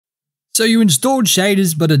So you installed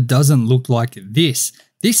shaders, but it doesn't look like this.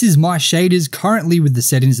 This is my shaders currently with the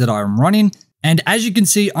settings that I'm running. And as you can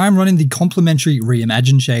see, I'm running the complimentary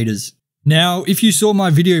Reimagine shaders. Now, if you saw my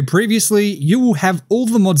video previously, you will have all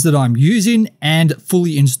the mods that I'm using and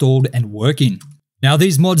fully installed and working. Now,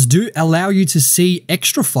 these mods do allow you to see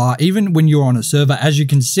extra far even when you're on a server. As you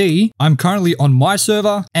can see, I'm currently on my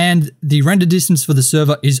server and the render distance for the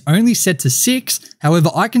server is only set to 6.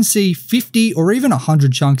 However, I can see 50 or even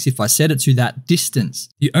 100 chunks if I set it to that distance.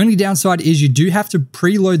 The only downside is you do have to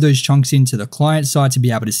preload those chunks into the client side to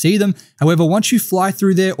be able to see them. However, once you fly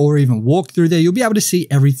through there or even walk through there, you'll be able to see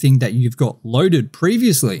everything that you've got loaded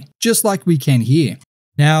previously, just like we can here.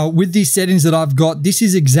 Now, with these settings that I've got, this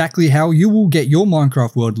is exactly how you will get your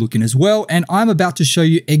Minecraft world looking as well. And I'm about to show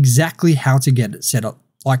you exactly how to get it set up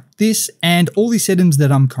like this and all these settings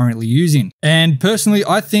that I'm currently using. And personally,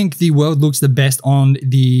 I think the world looks the best on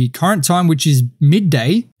the current time, which is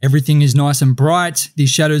midday. Everything is nice and bright, the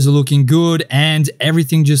shadows are looking good, and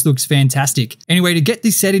everything just looks fantastic. Anyway, to get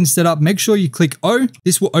these settings set up, make sure you click O.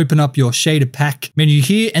 This will open up your shader pack menu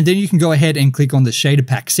here, and then you can go ahead and click on the shader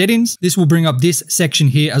pack settings. This will bring up this section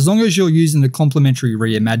here. As long as you're using the complimentary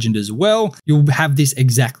Reimagined as well, you'll have this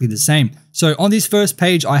exactly the same. So on this first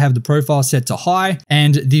page, I have the profile set to high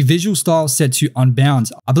and the visual style set to unbound.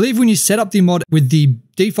 I believe when you set up the mod with the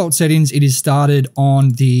default settings, it is started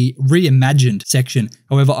on the Reimagined section.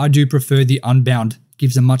 However, I do prefer the unbound.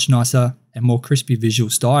 Gives a much nicer and more crispy visual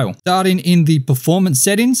style. Starting in the performance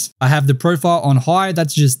settings, I have the profile on high.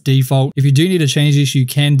 That's just default. If you do need to change this, you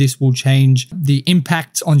can. This will change the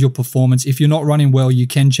impact on your performance. If you're not running well, you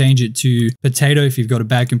can change it to potato if you've got a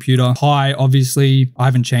bad computer. High, obviously, I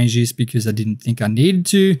haven't changed this because I didn't think I needed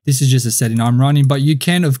to. This is just a setting I'm running, but you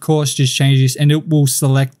can, of course, just change this and it will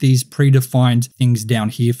select these predefined things down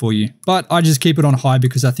here for you. But I just keep it on high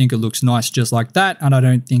because I think it looks nice just like that, and I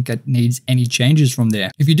don't think it needs any changes from there.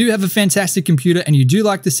 If you do have a fantastic computer and you do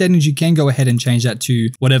like the settings, you can go ahead and change that to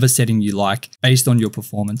whatever setting you like based on your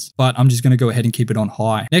performance. But I'm just going to go ahead and keep it on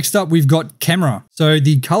high. Next up, we've got camera. So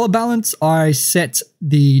the color balance, I set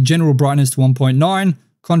the general brightness to 1.9,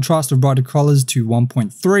 contrast of brighter colors to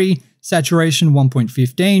 1.3, saturation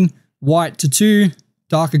 1.15, white to 2,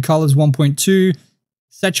 darker colors 1.2,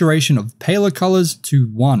 saturation of paler colors to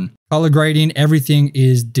 1. Color grading, everything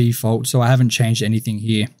is default, so I haven't changed anything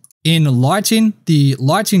here. In lighting, the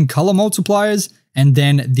lighting color multipliers, and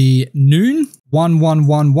then the noon,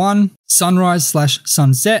 1111,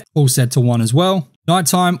 sunrise/sunset, all set to 1 as well.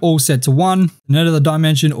 Nighttime, all set to 1. Another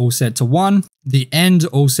dimension, all set to 1. The end,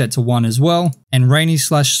 all set to 1 as well. And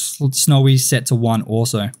rainy/snowy set to 1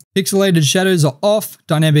 also. Pixelated shadows are off.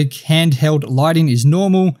 Dynamic handheld lighting is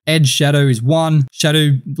normal. Edge shadow is 1.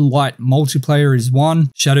 Shadow light multiplayer is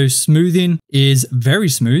 1. Shadow smoothing is very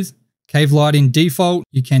smooth. Cave lighting default,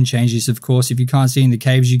 you can change this of course. If you can't see in the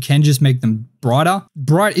caves, you can just make them brighter.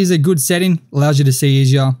 Bright is a good setting, allows you to see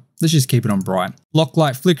easier. Let's just keep it on bright. Block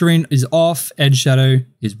light flickering is off, edge shadow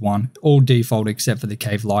is 1. All default except for the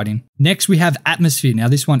cave lighting. Next we have atmosphere. Now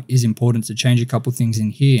this one is important to change a couple things in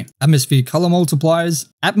here. Atmosphere color multipliers.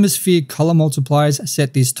 Atmosphere color multipliers,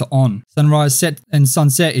 set this to on. Sunrise set and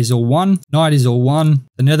sunset is all 1. Night is all 1.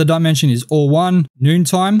 The nether dimension is all 1.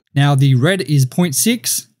 Noontime. Now the red is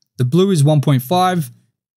 0.6. The blue is 1.5,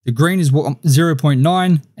 the green is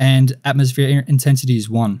 0.9, and atmosphere intensity is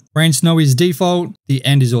 1. Rain snow is default, the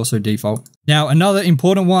end is also default. Now another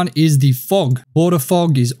important one is the fog. Border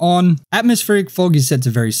fog is on. Atmospheric fog is set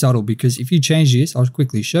to very subtle because if you change this, I'll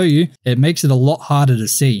quickly show you, it makes it a lot harder to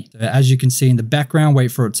see. So as you can see in the background,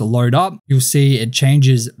 wait for it to load up, you'll see it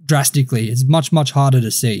changes drastically. It's much harder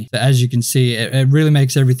to see. So as you can see, it really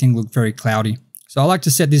makes everything look very cloudy. So I like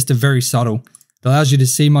to set this to very subtle. It allows you to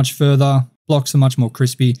see much further, blocks are much more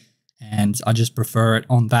crispy, and I just prefer it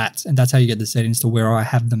on that. And that's how you get the settings to where I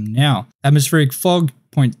have them now. Atmospheric fog,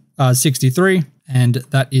 0.63, and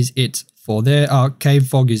that is it for there. Cave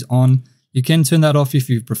fog is on. You can turn that off if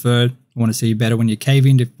you prefer. You want to see better when you're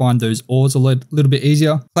caving to find those ores a little bit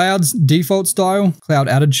easier. Clouds, default style. Cloud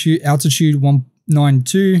altitude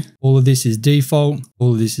 192. All of this is default.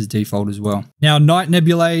 All of this is default as well. Now, night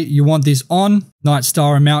nebulae, you want this on. Night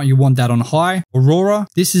star amount, you want that on high. Aurora,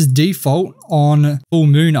 this is default on full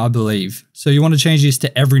moon, I believe. So you want to change this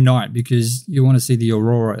to every night because you want to see the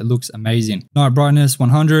aurora. It looks amazing. Night brightness,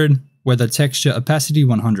 100. Weather texture opacity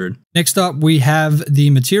 100. Next up, we have the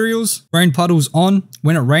materials. Rain puddles on.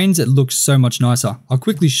 When it rains, it looks so much nicer. I'll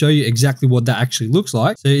quickly show you exactly what that actually looks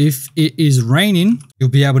like. So if it is raining, you'll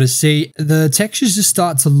be able to see the textures just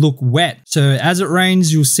start to look wet. So as it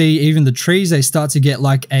rains, you'll see even the trees, they start to get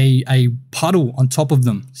like a puddle on top of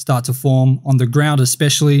them, start to form on the ground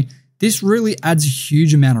especially. this really adds a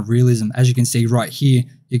huge amount of realism. As you can see right here,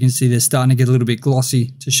 you can see they're starting to get a little bit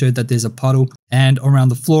glossy to show that there's a puddle, and around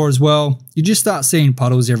the floor as well. You just start seeing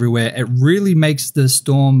puddles everywhere. It really makes the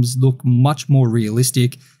storms look much more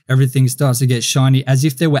realistic. Everything starts to get shiny as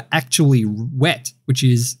if they were actually wet, which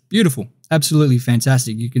is beautiful. Absolutely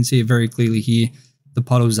fantastic. You can see it very clearly here. The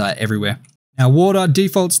puddles are everywhere. Now water,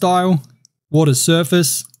 default style, water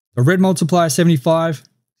surface, the red multiplier 75,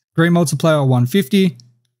 green multiplier 150,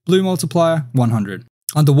 blue multiplier 100.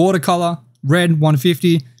 Underwater color, red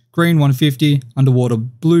 150, green 150, underwater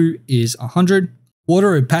blue is 100.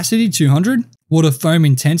 Water opacity 200, water foam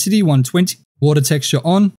intensity 120, water texture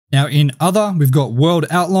on. Now in other, we've got world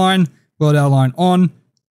outline on,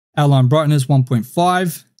 outline brightness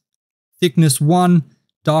 1.5, thickness 1,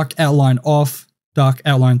 dark outline off, dark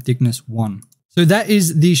outline thickness 1. So that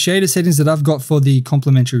is the shader settings that I've got for the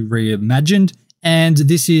complementary reimagined. And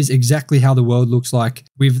this is exactly how the world looks like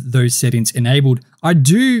with those settings enabled. I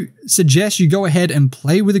do suggest you go ahead and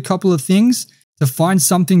play with a couple of things to find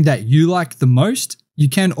something that you like the most. You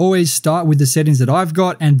can always start with the settings that I've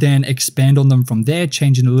got and then expand on them from there,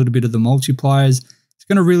 changing a little bit of the multipliers. It's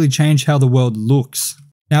going to really change how the world looks.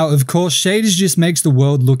 Now, of course, shaders just makes the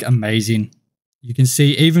world look amazing. You can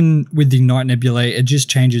see even with the night nebulae, it just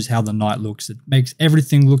changes how the night looks. It makes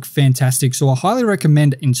everything look fantastic. So I highly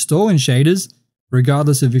recommend installing shaders,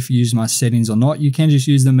 regardless of if you use my settings or not. You can just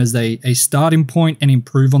use them as a starting point and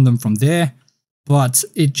improve on them from there. But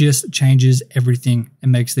it just changes everything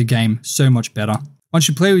and makes the game so much better. Once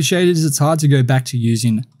you play with shaders, it's hard to go back to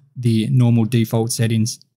using the normal default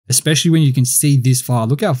settings, especially when you can see this far.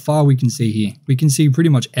 Look how far we can see here. We can see pretty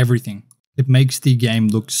much everything. It makes the game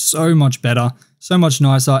look so much better, so much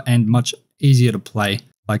nicer, and much easier to play.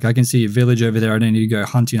 Like I can see a village over there. I don't need to go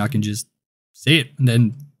hunting. I can just see it and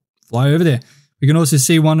then fly over there. We can also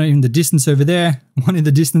see one in the distance over there, one in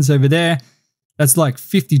the distance over there. That's like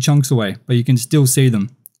 50 chunks away, but you can still see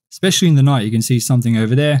them. Especially in the night, you can see something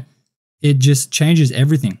over there. It just changes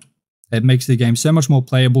everything. It makes the game so much more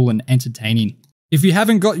playable and entertaining. If you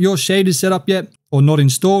haven't got your shaders set up yet or not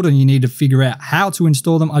installed and you need to figure out how to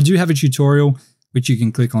install them, I do have a tutorial which you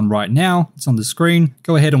can click on right now. It's on the screen.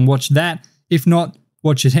 Go ahead and watch that. If not,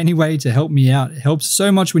 watch it anyway to help me out. It helps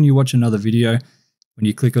so much when you watch another video. When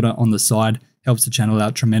you click on it on the side, helps the channel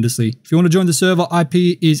out tremendously. If you want to join the server,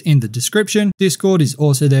 IP is in the description. Discord is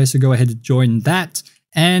also there, so go ahead and join that.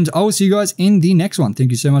 And I will see you guys in the next one.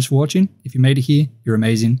 Thank you so much for watching. If you made it here, you're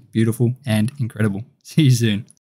amazing, beautiful, and incredible. See you soon.